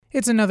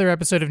It's another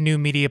episode of New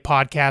Media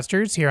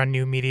Podcasters here on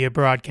New Media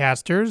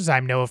Broadcasters.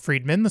 I'm Noah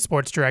Friedman, the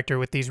sports director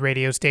with these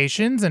radio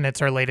stations, and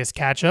it's our latest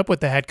catch-up with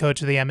the head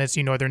coach of the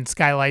MSU Northern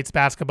Skylights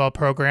basketball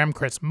program,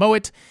 Chris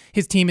Mouat.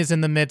 His team is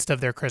in the midst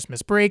of their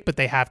Christmas break, but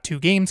they have two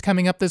games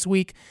coming up this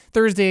week,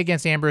 Thursday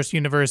against Ambrose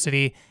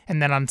University,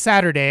 and then on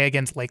Saturday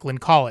against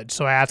Lakeland College.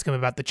 So I asked him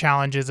about the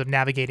challenges of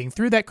navigating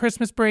through that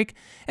Christmas break,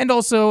 and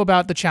also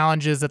about the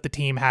challenges that the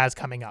team has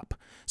coming up.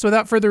 So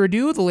without further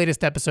ado, the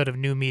latest episode of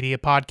New Media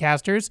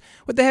Podcasters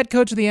with the head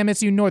coach of the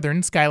MSU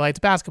Northern Skylights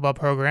basketball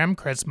program,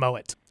 Chris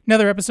Mouat.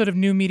 Another episode of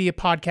New Media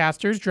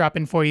Podcasters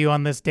dropping for you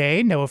on this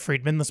day. Noah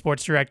Friedman, the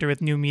sports director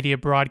with New Media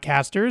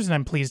Broadcasters, and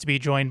I'm pleased to be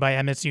joined by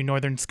MSU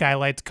Northern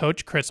Skylights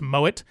coach Chris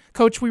Mouat.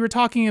 Coach, we were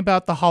talking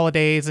about the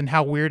holidays and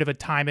how weird of a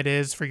time it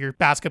is for your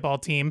basketball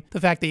team. The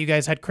fact that you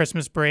guys had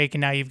Christmas break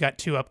and now you've got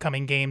two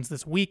upcoming games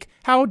this week.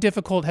 How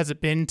difficult has it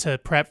been to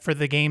prep for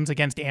the games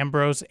against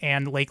Ambrose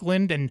and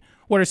Lakeland, and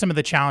what are some of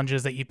the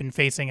challenges that you've been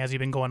facing as you've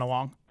been going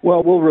along?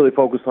 Well, we'll really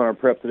focus on our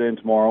prep today and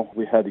tomorrow.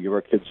 We had to give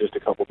our kids just a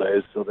couple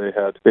days, so they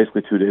had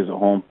basically 2 days at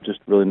home, just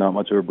really not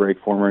much of a break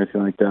for them or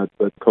anything like that.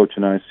 But Coach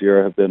and I,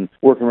 Sierra, have been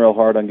working real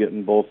hard on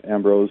getting both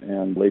Ambrose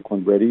and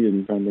Lakeland ready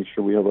and trying to make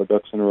sure we have our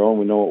ducks in a row and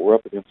we know what we're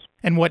up against.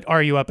 And what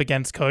are you up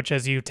against, Coach,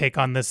 as you take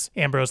on this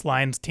Ambrose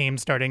Lions team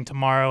starting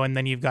tomorrow, and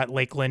then you've got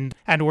Lakeland,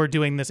 and we're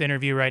doing this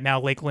interview right now.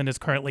 Lakeland is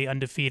currently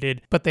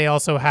undefeated, but they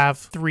also have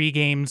 3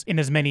 games in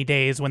as many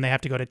days when they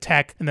have to go to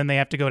Tech, and then they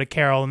have to go to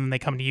Carroll, and then they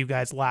come to you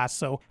guys last.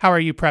 So how are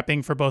you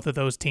prepping for both of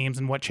those teams,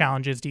 and what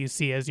challenges do you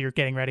see as you're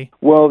getting ready?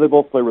 Well, they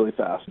both play really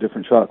fast.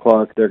 Different shot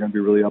clock. They're going to be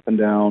really up and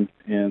down,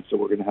 and so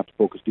we're going to have to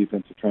focus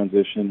defensive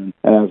transition,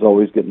 and as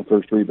always, getting the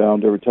first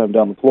rebound every time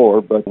down the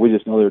floor. But we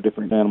just know they're a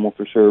different animal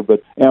for sure.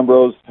 But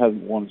Ambrose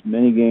hasn't won as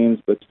many games,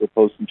 but still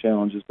pose some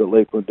challenges. But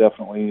Lakeland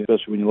definitely,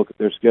 especially when you look at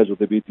their schedule,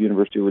 they beat the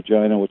University of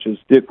Regina, which is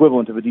the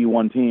equivalent of a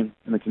D1 team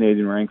in the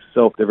Canadian ranks.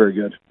 So they're very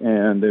good,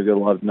 and they've got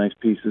a lot of nice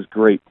pieces,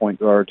 great point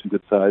guards and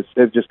good size.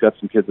 They've just got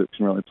some kids that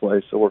can really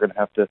play, so we're going to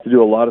have to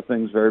do a lot of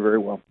things very, very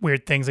well.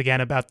 Weird things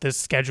again about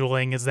this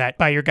scheduling is that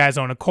by your guys'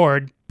 own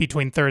accord,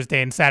 between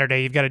Thursday and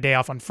Saturday, you've got a day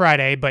off on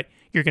Friday, but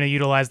you're going to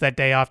utilize that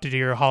day off to do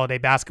your holiday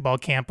basketball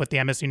camp with the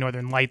MSU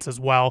Northern Lights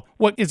as well.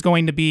 What is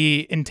going to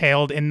be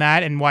entailed in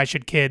that, and why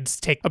should kids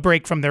take a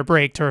break from their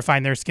break to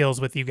refine their skills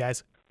with you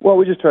guys? Well,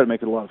 we just try to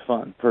make it a lot of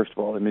fun, first of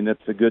all. I mean,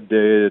 it's a good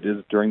day. It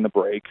is during the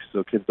break,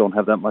 so kids don't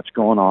have that much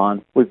going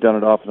on. We've done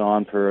it off and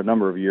on for a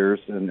number of years,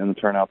 and the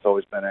turnout's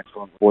always been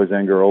excellent, boys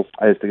and girls.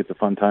 I just think it's a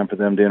fun time for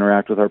them to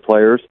interact with our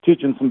players,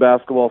 teaching some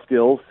basketball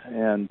skills,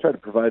 and try to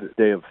provide a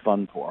day of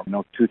fun for them.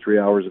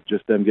 2-3 hours of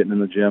just them getting in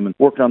the gym and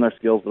working on their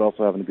skills, but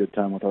also having a good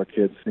time with our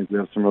kids. I think we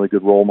have some really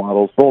good role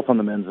models, both on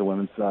the men's and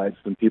women's side,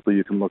 some people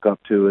you can look up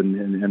to,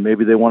 and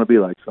maybe they want to be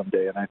like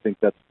someday, and I think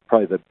that's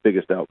probably the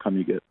biggest outcome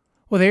you get.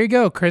 Well, there you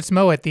go. Chris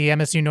Mouat, the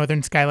MSU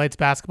Northern Skylights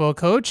basketball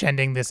coach,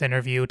 ending this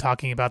interview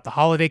talking about the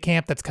holiday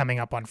camp that's coming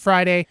up on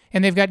Friday,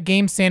 and they've got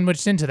games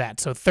sandwiched into that.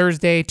 So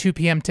Thursday, 2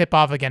 p.m.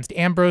 tip-off against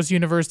Ambrose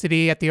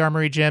University at the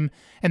Armory Gym,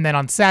 and then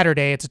on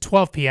Saturday, it's a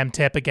 12 p.m.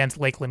 tip against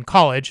Lakeland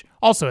College,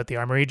 also at the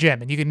Armory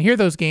Gym. And you can hear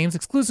those games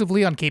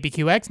exclusively on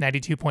KPQX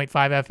 92.5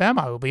 FM.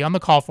 I will be on the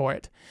call for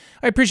it.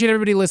 I appreciate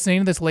everybody listening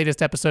to this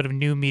latest episode of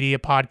New Media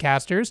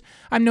Podcasters.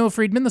 I'm Noah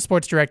Friedman, the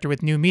sports director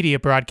with New Media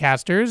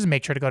Broadcasters.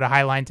 Make sure to go to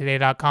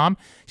HighlineToday.com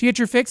to get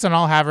your fix on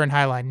all Havre and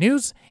Highline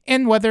news,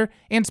 and weather,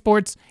 and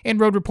sports, and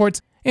road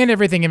reports, and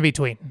everything in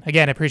between.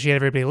 Again, I appreciate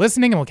everybody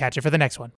listening, and we'll catch you for the next one.